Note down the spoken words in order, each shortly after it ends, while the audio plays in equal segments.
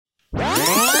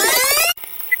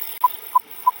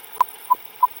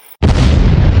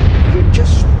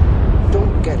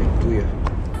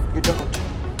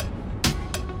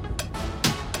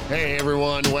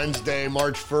everyone. Wednesday,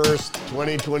 March 1st,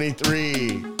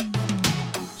 2023.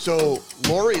 So,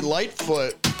 Lori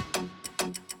Lightfoot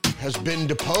has been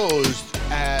deposed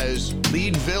as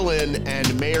lead villain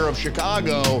and mayor of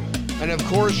Chicago. And of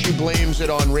course, she blames it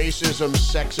on racism,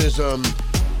 sexism,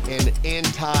 and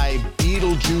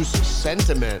anti-Beetlejuice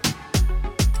sentiment.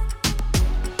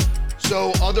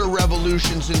 So, other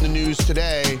revolutions in the news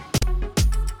today.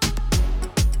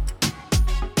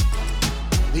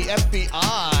 The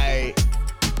FBI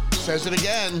says it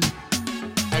again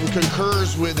and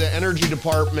concurs with the Energy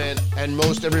Department and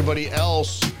most everybody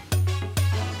else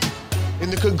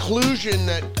in the conclusion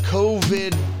that the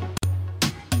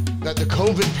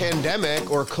COVID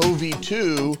pandemic, or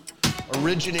COVID-2,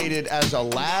 originated as a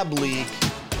lab leak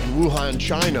in Wuhan,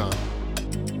 China.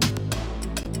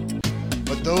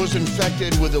 But those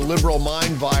infected with the liberal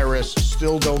mind virus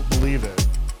still don't believe it.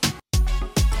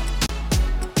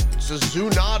 It's a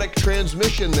zoonotic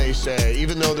transmission, they say,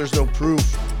 even though there's no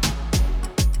proof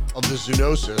of the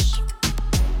zoonosis.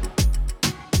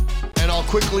 And I'll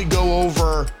quickly go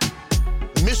over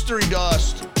the mystery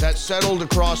dust that settled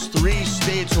across 3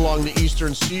 states along the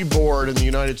eastern seaboard in the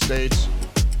United States.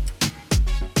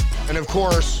 And of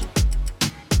course,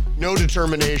 no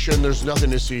determination. There's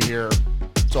nothing to see here.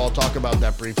 So I'll talk about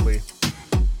that briefly.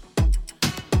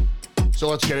 So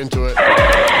let's get into it.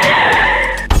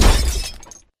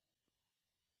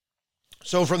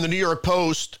 So from the New York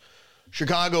Post,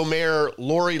 Chicago Mayor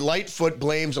Lori Lightfoot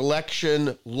blames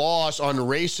election loss on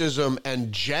racism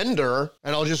and gender.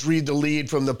 And I'll just read the lead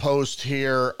from the Post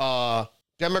here.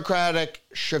 Democratic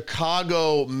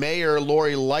Chicago Mayor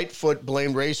Lori Lightfoot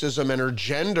blamed racism and her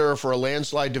gender for a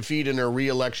landslide defeat in her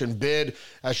re-election bid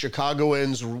as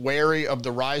Chicagoans, wary of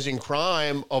the rising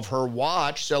crime of her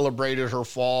watch, celebrated her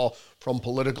fall from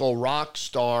political rock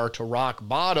star to rock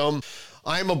bottom.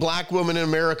 "I'm a black woman in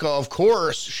America, of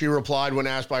course," she replied when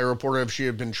asked by a reporter if she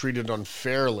had been treated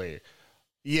unfairly.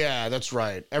 Yeah, that's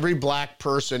right. Every black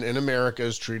person in America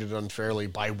is treated unfairly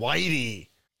by whitey.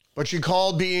 But she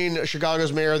called being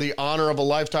Chicago's mayor the honor of a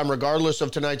lifetime. Regardless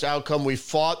of tonight's outcome, we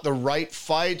fought the right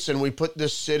fights and we put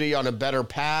this city on a better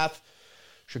path.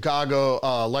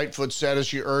 Chicago Lightfoot said as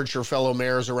she urged her fellow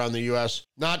mayors around the U.S.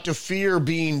 not to fear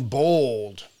being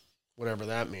bold, whatever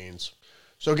that means.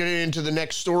 So getting into the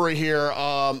next story here,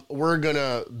 we're going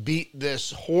to beat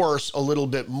this horse a little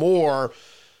bit more.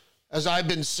 As I've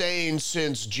been saying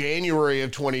since January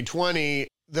of 2020,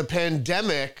 the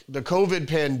pandemic, the COVID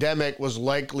pandemic, was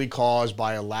likely caused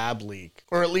by a lab leak,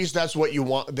 or at least that's what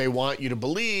they want you to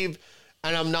believe.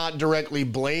 And I'm not directly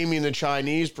blaming the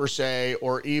Chinese per se,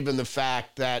 or even the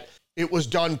fact that it was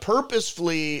done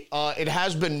purposefully. It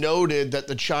has been noted that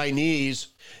the Chinese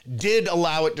did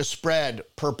allow it to spread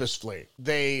purposefully.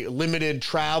 They limited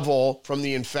travel from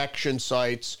the infection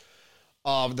sites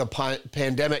of the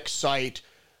pandemic site.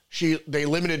 They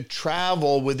limited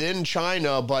travel within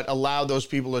China, but allowed those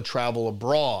people to travel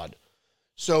abroad.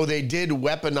 So they did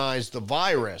weaponize the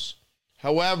virus.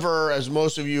 However, as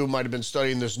most of you might have been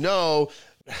studying this know,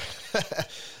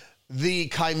 the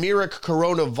chimeric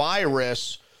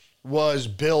coronavirus was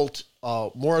built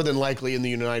more than likely in the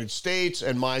United States,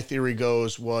 and my theory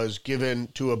goes was given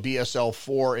to a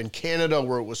BSL-4 in Canada,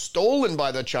 where it was stolen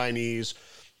by the Chinese,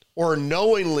 or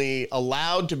knowingly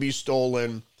allowed to be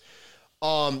stolen,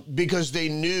 because they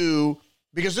knew,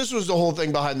 because this was the whole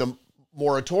thing behind the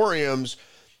moratoriums,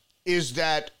 is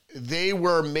that they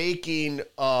were making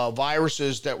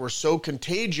viruses that were so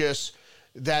contagious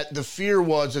that the fear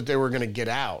was that they were going to get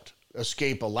out,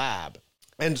 escape a lab.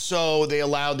 And so they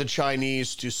allowed the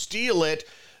Chinese to steal it,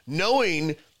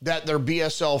 knowing that their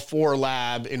BSL-4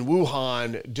 lab in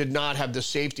Wuhan did not have the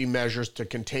safety measures to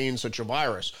contain such a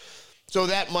virus. So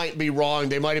that might be wrong.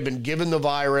 They might have been given the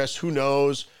virus, who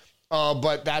knows?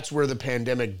 But that's where the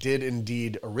pandemic did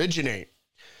indeed originate.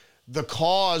 The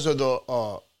cause of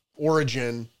the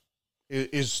origin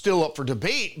is still up for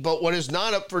debate, but what is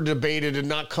not up for debate, it did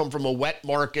not come from a wet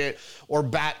market or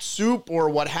bat soup or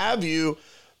what have you.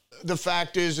 The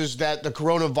fact is that the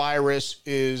coronavirus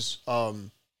is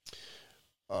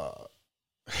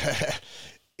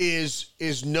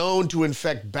known to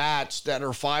infect bats that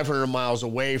are 500 miles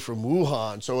away from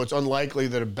Wuhan. So it's unlikely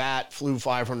that a bat flew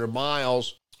 500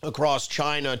 miles across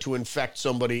China to infect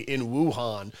somebody in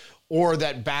Wuhan, or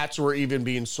that bats were even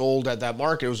being sold at that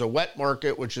market. It was a wet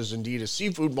market, which is indeed a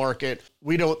seafood market.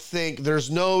 We don't think, there's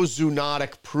no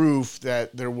zoonotic proof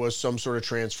that there was some sort of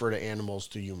transfer to animals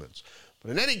to humans.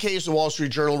 But in any case, the Wall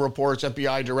Street Journal reports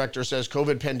FBI director says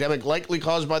COVID pandemic likely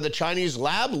caused by the Chinese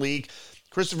lab leak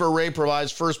Christopher Wray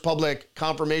provides first public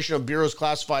confirmation of Bureau's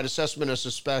classified assessment of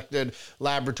suspected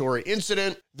laboratory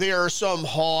incident. There are some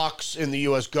hawks in the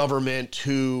U.S. government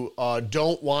who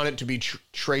don't want it to be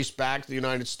traced back to the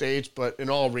United States, but in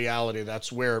all reality,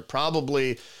 that's where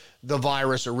probably the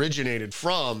virus originated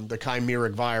from, the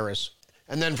chimeric virus.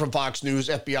 And then from Fox News,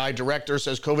 FBI director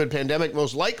says COVID pandemic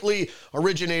most likely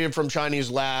originated from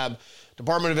Chinese lab.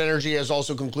 Department of Energy has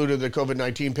also concluded the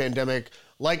COVID-19 pandemic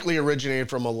likely originated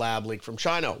from a lab leak from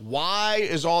China. Why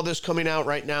is all this coming out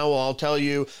right now? Well, I'll tell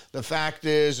you. The fact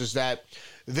is that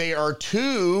there are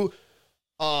two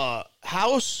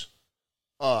House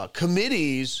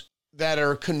committees that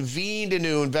are convened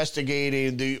into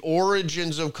investigating the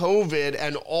origins of COVID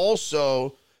and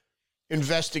also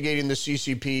investigating the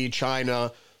CCP,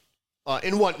 China.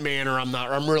 In what manner,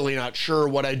 I'm really not sure.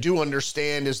 What I do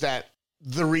understand is that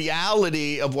the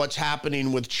reality of what's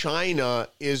happening with China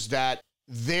is that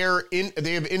they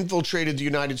have infiltrated the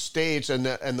United States, and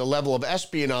the level of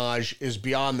espionage is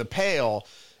beyond the pale.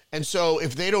 And so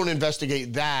if they don't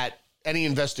investigate that, any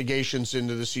investigations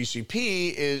into the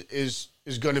CCP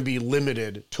is going to be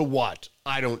limited to what?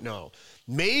 I don't know.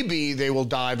 Maybe they will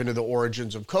dive into the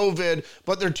origins of COVID,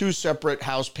 but they're two separate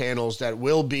House panels that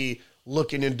will be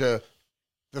looking into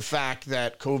the fact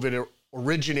that COVID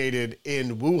originated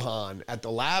in Wuhan at the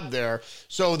lab there.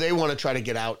 So they want to try to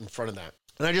get out in front of that.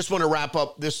 And I just want to wrap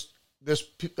up this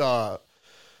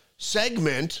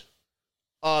segment.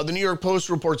 The New York Post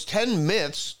reports 10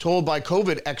 myths told by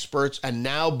COVID experts and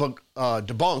now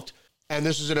debunked. And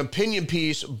this is an opinion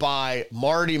piece by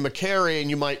Marty Makary, and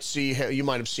you might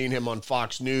have seen him on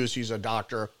Fox News. He's a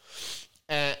doctor.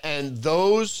 And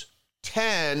those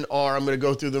 10 are, I'm going to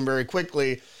go through them very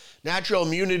quickly. Natural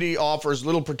immunity offers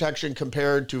little protection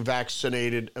compared to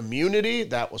vaccinated immunity.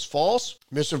 That was false.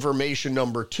 Misinformation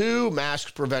number 2,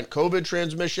 masks prevent COVID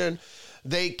transmission.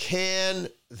 They can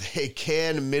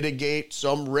mitigate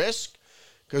some risk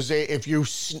because if you're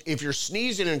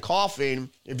sneezing and coughing,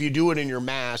 if you do it in your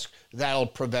mask, that'll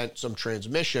prevent some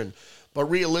transmission. But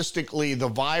realistically, the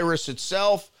virus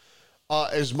itself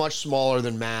is much smaller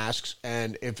than masks,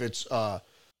 and if it's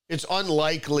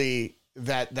unlikely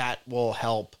that will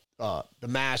help. The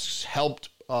masks helped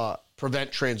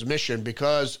prevent transmission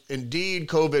because indeed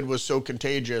COVID was so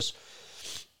contagious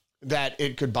that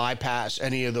it could bypass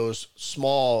any of those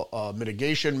small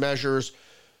mitigation measures.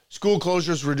 School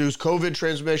closures reduce COVID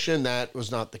transmission. That was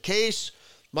not the case.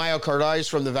 Myocarditis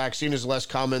from the vaccine is less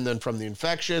common than from the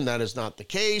infection. That is not the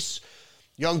case.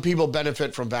 Young people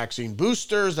benefit from vaccine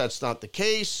boosters. That's not the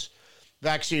case.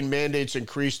 Vaccine mandates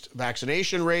increased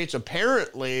vaccination rates.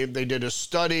 Apparently, they did a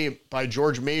study by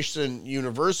George Mason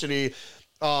University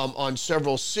on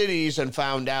several cities and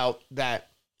found out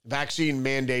that vaccine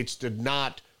mandates did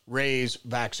not raise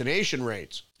vaccination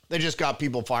rates. They just got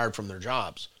people fired from their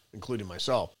jobs, including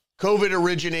myself. COVID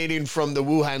originating from the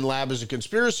Wuhan lab is a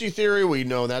conspiracy theory. We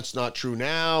know that's not true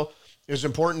now. It's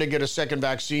important to get a second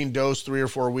vaccine dose 3 or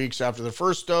 4 weeks after the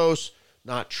first dose.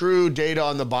 Not true. Data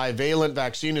on the bivalent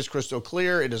vaccine is crystal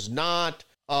clear. It is not.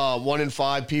 1 in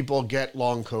 5 people get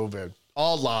long COVID.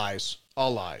 All lies.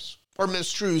 All lies. Or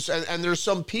mistruths. And there's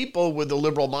some people with the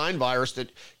liberal mind virus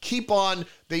that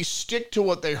they stick to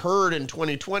what they heard in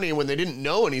 2020 when they didn't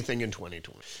know anything in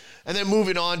 2020. And then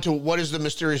moving on to what is the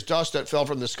mysterious dust that fell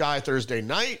from the sky Thursday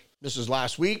night. This is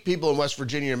last week. People in West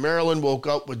Virginia and Maryland woke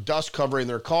up with dust covering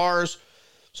their cars.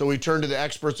 So we turned to the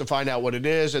experts to find out what it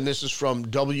is. And this is from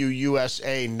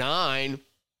WUSA 9.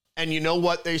 And you know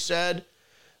what they said?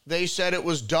 They said it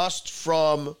was dust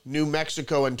from New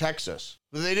Mexico and Texas.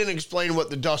 But they didn't explain what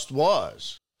the dust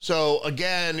was. So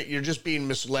again, you're just being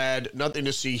misled. Nothing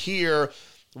to see here.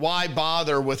 Why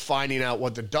bother with finding out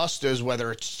what the dust is,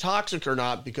 whether it's toxic or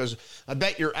not? Because I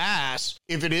bet your ass,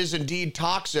 if it is indeed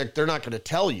toxic, they're not going to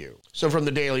tell you. So from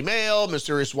the Daily Mail,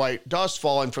 mysterious white dust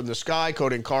falling from the sky,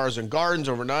 coating cars and gardens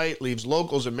overnight, leaves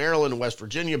locals in Maryland and West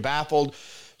Virginia baffled,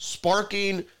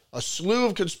 sparking a slew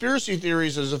of conspiracy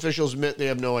theories as officials admit they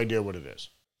have no idea what it is.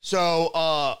 So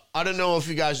I don't know if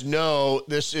you guys know,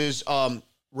 this is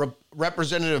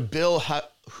Representative Bill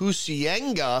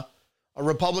Husienga, a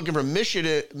Republican from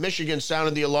Michigan,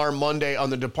 sounded the alarm Monday on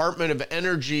the Department of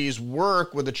Energy's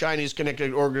work with the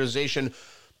Chinese-connected organization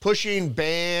pushing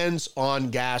bans on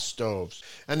gas stoves.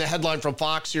 And the headline from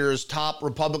Fox here is top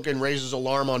Republican raises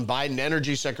alarm on Biden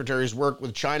Energy Secretary's work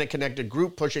with China-connected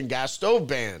group pushing gas stove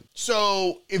ban.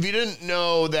 So if you didn't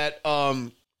know that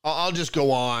I'll just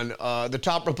go on. The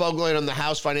top Republican on the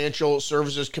House Financial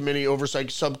Services Committee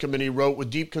Oversight Subcommittee wrote with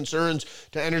deep concerns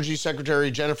to Energy Secretary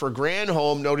Jennifer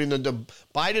Granholm, noting that the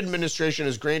Biden administration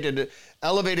has granted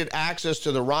elevated access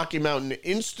to the Rocky Mountain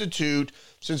Institute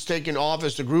since taking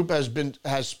office. The group has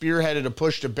spearheaded a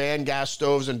push to ban gas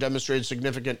stoves and demonstrated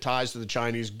significant ties to the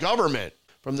Chinese government.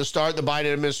 From the start, the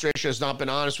Biden administration has not been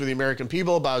honest with the American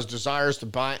people about its desires to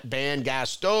ban gas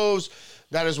stoves.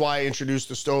 That is why I introduced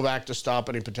the Stove Act to stop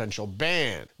any potential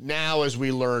ban. Now, as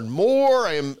we learn more,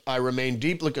 I remain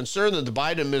deeply concerned that the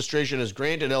Biden administration has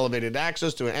granted elevated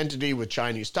access to an entity with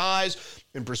Chinese ties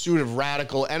in pursuit of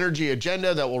radical energy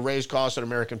agenda that will raise costs on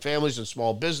American families and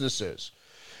small businesses.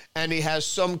 And he has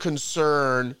some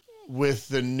concern with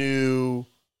the new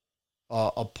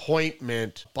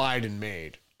appointment Biden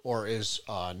made or is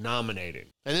nominating.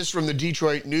 And this is from the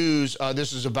Detroit News.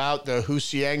 This is about the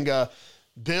Husienga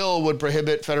bill would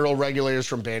prohibit federal regulators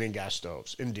from banning gas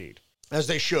stoves. Indeed, as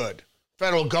they should.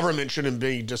 Federal government shouldn't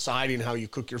be deciding how you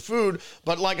cook your food.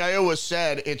 But like I always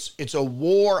said, it's a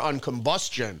war on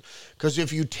combustion. Because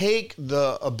if you take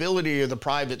the ability of the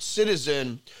private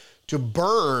citizen to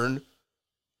burn,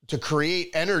 to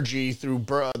create energy through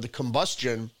the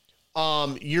combustion,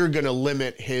 you're going to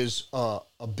limit his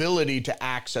ability to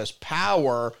access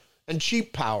power and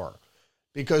cheap power.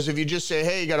 Because if you just say,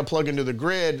 hey, you got to plug into the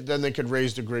grid, then they could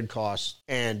raise the grid costs.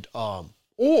 And,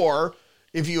 or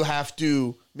if you have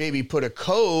to maybe put a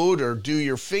code or do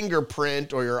your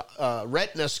fingerprint or your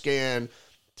retina scan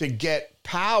to get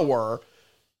power,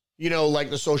 you know, like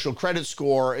the social credit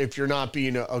score, if you're not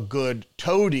being a good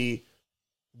toady,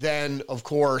 then of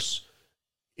course,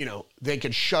 you know, they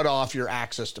could shut off your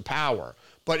access to power.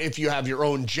 But if you have your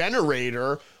own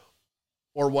generator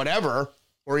or whatever,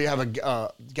 or you have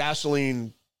a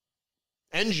gasoline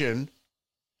engine,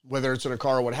 whether it's in a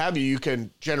car or what have you, you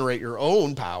can generate your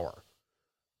own power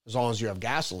as long as you have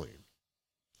gasoline.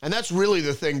 And that's really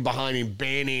the thing behind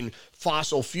banning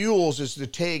fossil fuels, is to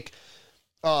take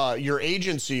your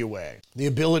agency away, the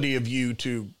ability of you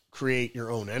to create your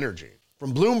own energy.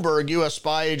 From Bloomberg, U.S.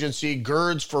 spy agency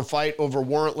girds for fight over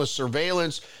warrantless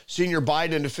surveillance. Senior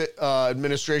Biden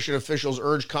administration officials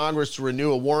urge Congress to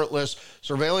renew a warrantless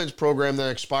surveillance program that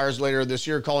expires later this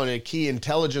year, calling it a key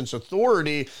intelligence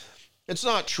authority. It's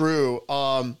not true.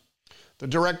 The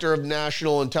Director of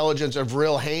National Intelligence,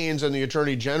 Avril Haines, and the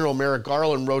Attorney General, Merrick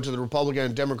Garland, wrote to the Republican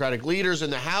and Democratic leaders in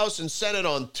the House and Senate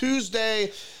on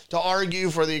Tuesday to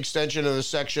argue for the extension of the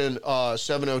Section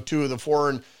 702 of the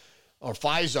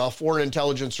FISA, Foreign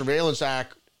Intelligence Surveillance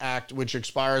Act, which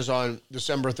expires on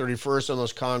December 31st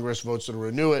unless Congress votes to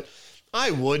renew it. I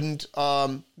wouldn't.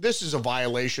 This is a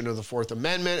violation of the Fourth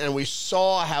Amendment, and we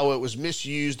saw how it was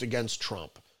misused against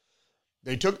Trump.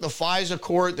 They took the FISA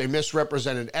court, they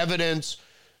misrepresented evidence,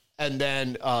 and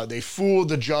then they fooled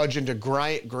the judge into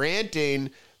granting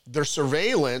their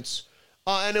surveillance,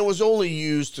 and it was only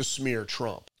used to smear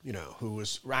Trump, you know, who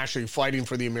was actually fighting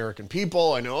for the American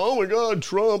people. I know, oh my God,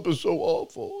 Trump is so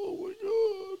awful. Oh my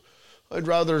God. I'd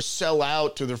rather sell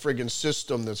out to the friggin'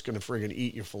 system that's going to friggin'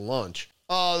 eat you for lunch.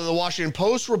 The Washington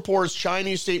Post reports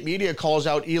Chinese state media calls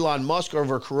out Elon Musk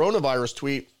over a coronavirus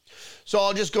tweet. So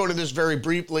I'll just go into this very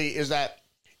briefly, is that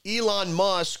Elon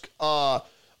Musk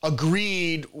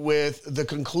agreed with the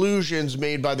conclusions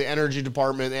made by the Energy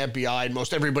Department, the FBI, and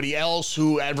most everybody else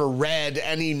who ever read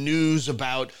any news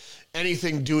about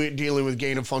anything dealing with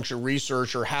gain-of-function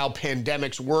research or how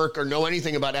pandemics work or know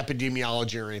anything about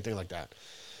epidemiology or anything like that.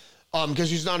 Because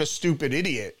he's not a stupid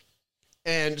idiot.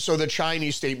 And so the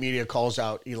Chinese state media calls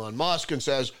out Elon Musk and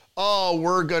says, oh,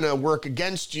 we're going to work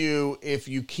against you if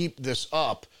you keep this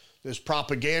up, this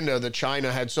propaganda that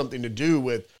China had something to do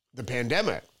with the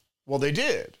pandemic. Well, they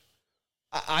did.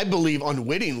 I believe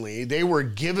unwittingly, they were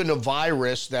given a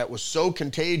virus that was so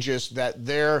contagious that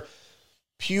their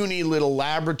puny little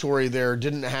laboratory there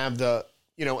didn't have the,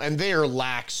 you know, and they're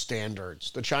lax standards.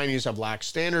 The Chinese have lax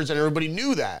standards, and everybody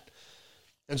knew that.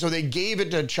 And so they gave it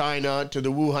to China, to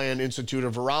the Wuhan Institute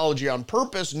of Virology on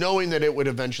purpose, knowing that it would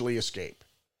eventually escape.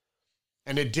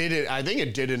 And it did it, I think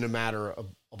it did in a matter of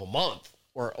a month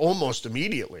or almost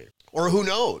immediately. Or who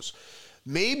knows?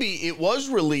 Maybe it was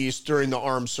released during the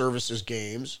Armed Services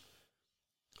Games.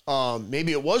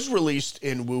 Maybe it was released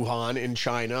in Wuhan, in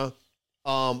China.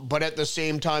 But at the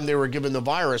same time, they were given the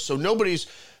virus. So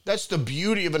that's the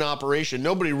beauty of an operation.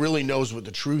 Nobody really knows what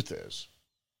the truth is.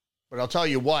 But I'll tell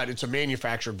you what, it's a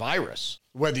manufactured virus.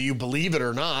 Whether you believe it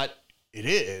or not, it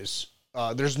is.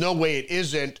 There's no way it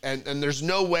isn't. And there's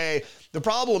no way. The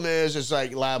problem is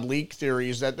like lab leak theory,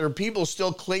 is that there are people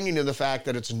still clinging to the fact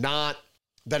that it's not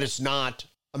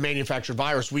a manufactured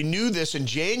virus. We knew this in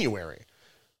January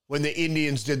when the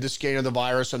Indians did the scan of the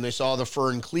virus and they saw the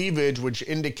fern cleavage, which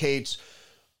indicates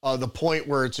the point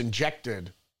where it's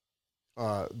injected,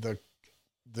 the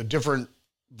different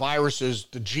viruses,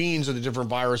 the genes of the different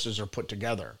viruses are put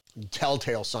together.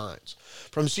 Telltale signs.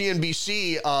 From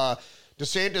CNBC,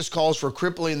 DeSantis calls for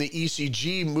crippling the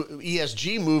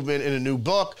ESG movement in a new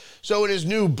book. So in his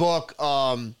new book,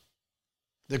 The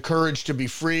Courage to Be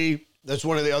Free, that's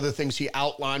one of the other things he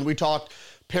outlined.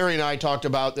 Perry and I talked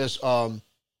about this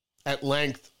at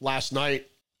length last night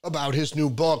about his new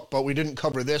book, but we didn't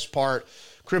cover this part.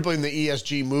 Crippling the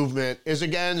ESG movement is,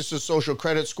 again, it's a social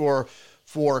credit score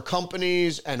for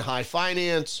companies and high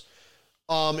finance.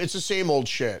 It's the same old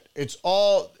shit. It's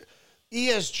all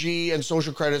ESG and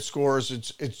social credit scores.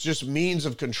 It's just means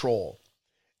of control.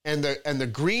 And the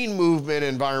green movement,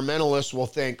 environmentalists will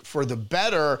think for the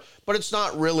better, but it's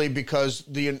not really, because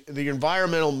the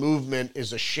environmental movement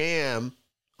is a sham.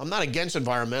 I'm not against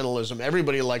environmentalism.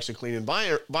 Everybody likes a clean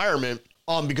environment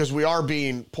because we are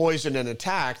being poisoned and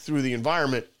attacked through the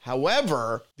environment.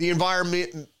 However, the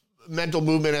environmental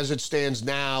movement as it stands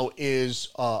now is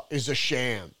a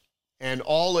sham. And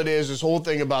all it is, this whole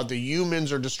thing about the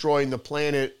humans are destroying the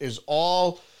planet, is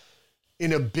all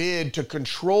in a bid to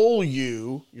control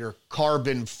you, your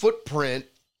carbon footprint,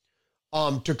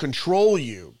 to control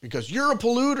you, because you're a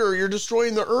polluter, you're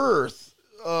destroying the earth.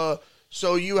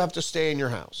 So you have to stay in your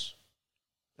house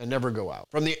and never go out.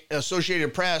 From the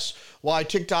Associated Press, why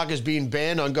TikTok is being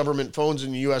banned on government phones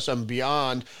in the U.S. and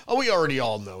beyond. Oh, we already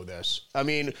all know this. I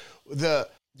mean, the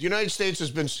United States has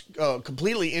been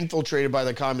completely infiltrated by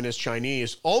the communist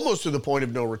Chinese, almost to the point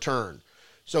of no return.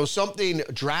 So something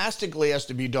drastically has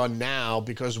to be done now,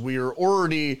 because we are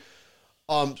already,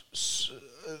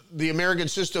 the American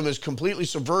system is completely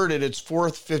subverted. It's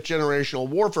fourth, fifth generational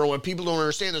warfare. What people don't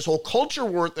understand, this whole culture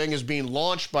war thing is being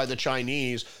launched by the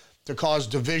Chinese to cause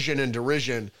division and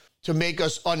derision, to make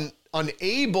us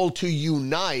unable to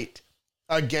unite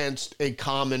against a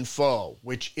common foe,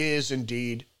 which is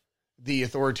indeed the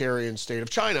authoritarian state of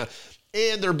China.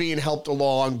 And they're being helped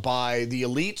along by the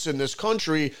elites in this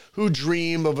country who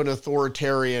dream of an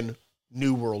authoritarian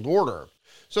new world order.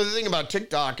 So the thing about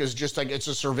TikTok is just like, it's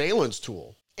a surveillance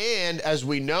tool. And as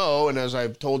we know, and as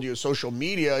I've told you, social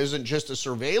media isn't just a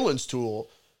surveillance tool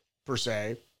per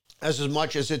se, as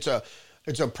much as it's a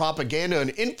propaganda and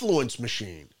influence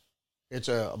machine. It's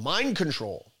a mind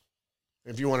control,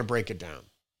 if you want to break it down.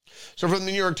 So from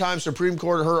the New York Times, Supreme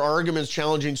Court heard arguments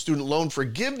challenging student loan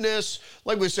forgiveness.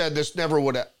 Like we said, this never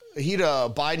would have,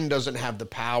 Biden doesn't have the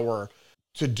power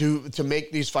to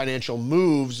make these financial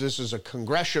moves. This is a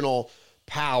congressional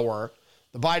power.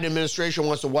 The Biden administration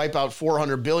wants to wipe out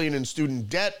 $400 billion in student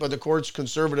debt, but the court's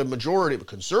conservative majority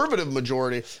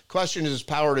questions his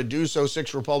power to do so.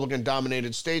 6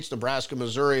 Republican-dominated states, Nebraska,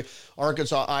 Missouri,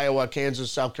 Arkansas, Iowa,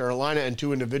 Kansas, South Carolina, and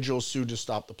 2 individuals sued to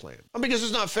stop the plan. Because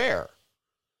it's not fair.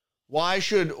 Why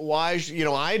should I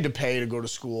had to pay to go to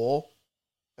school.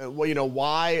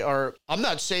 I'm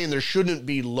not saying there shouldn't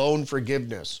be loan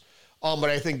forgiveness, but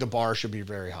I think the bar should be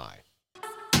very high.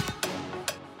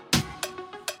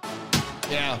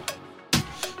 Yeah.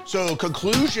 So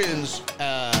conclusions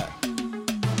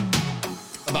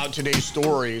about today's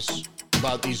stories,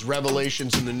 about these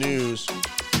revelations in the news,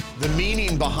 the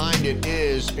meaning behind it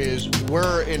is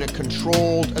we're in a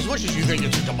controlled, as much as you think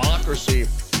it's a democracy,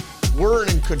 we're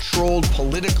in a controlled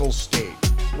political state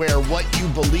where what you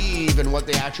believe and what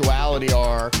the actuality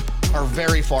are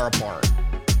very far apart.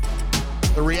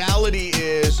 The reality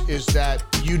is that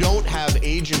you don't have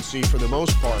agency for the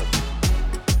most part.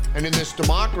 And in this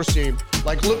democracy,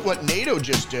 like, look what NATO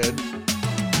just did,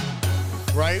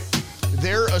 right?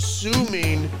 They're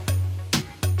assuming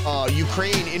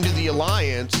Ukraine into the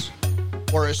alliance,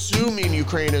 or assuming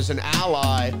Ukraine as an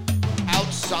ally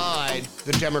outside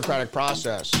the democratic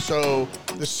process. So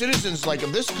the citizens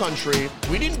of this country,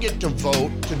 we didn't get to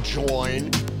vote to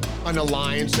join an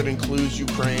alliance that includes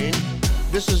Ukraine.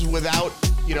 This is without,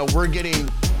 we're getting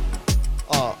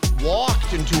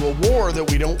walked into a war that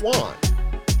we don't want.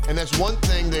 And that's one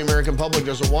thing the American public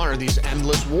doesn't want, are these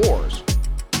endless wars.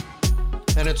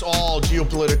 And it's all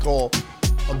geopolitical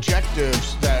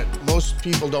objectives that most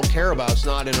people don't care about. It's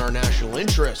not in our national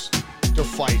interest to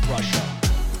fight Russia.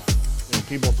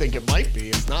 People think it might be,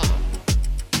 it's not.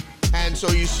 And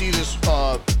so you see this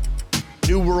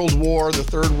new world war, the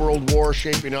third world war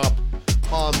shaping up,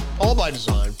 all by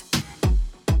design.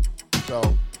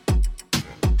 So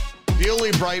the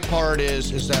only bright part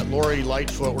is that Lori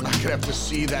Lightfoot, we're not going to have to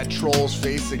see that troll's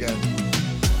face again.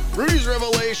 Rudy's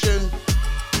Revelation.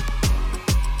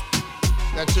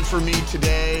 That's it for me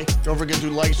today. Don't forget to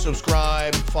like,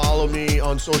 subscribe, follow me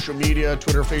on social media,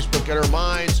 Twitter, Facebook, Get Our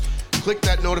Minds. click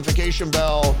that notification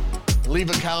bell, leave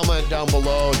a comment down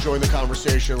below, join the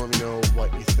conversation, let me know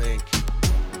what you think.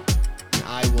 And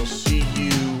I will see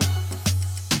you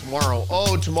tomorrow.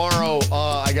 Oh, tomorrow,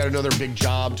 I got another big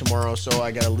job tomorrow, so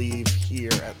I got to leave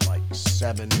here at like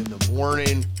 7 in the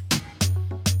morning.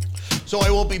 So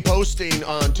I won't be posting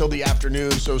until the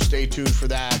afternoon, so stay tuned for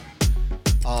that.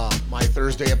 My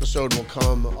Thursday episode will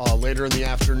come later in the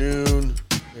afternoon,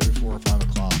 maybe 4 or 5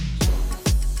 o'clock.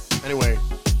 So anyway,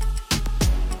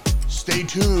 stay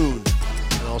tuned,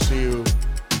 and I'll see you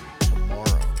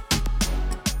tomorrow.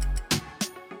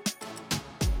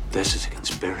 This is a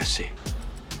conspiracy.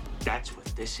 That's what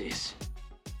this is.